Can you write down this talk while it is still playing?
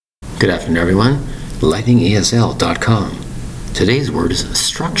Good afternoon, everyone. LightningESL.com. Today's word is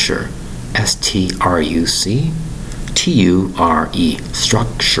structure. S-T-R-U-C-T-U-R-E.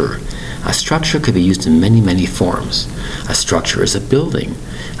 Structure. A structure could be used in many forms. A structure is a building.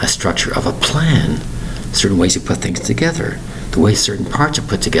 A structure of a plan. Certain ways you put things together. The way certain parts are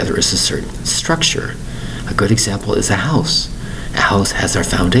put together is a certain structure. A good example is a house. A house has a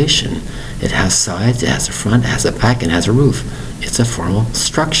foundation. It has sides, it has a front, it has a back, and it has a roof. It's a formal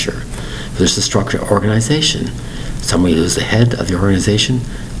structure. There's the structure of organization. Somebody who's the head of the organization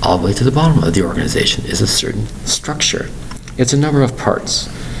all the way to the bottom of the organization is a certain structure. It's a number of parts.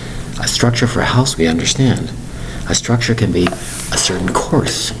 A structure for a house we understand. A structure can be a certain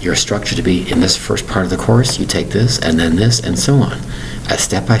course. Your structure to be in this first part of the course, you take this, and then this, and so on. A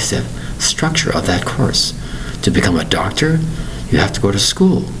step-by-step structure of that course. To become a doctor, you have to go to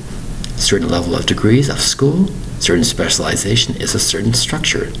school. A certain level of degrees of school, certain specialization is a certain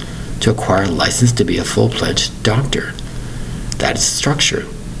structure. To acquire a license to be a full-fledged doctor. That is structure.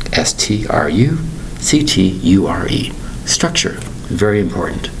 S-T-R-U-C-T-U-R-E. Structure. Very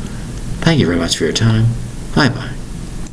important. Thank you very much for your time. Bye-bye.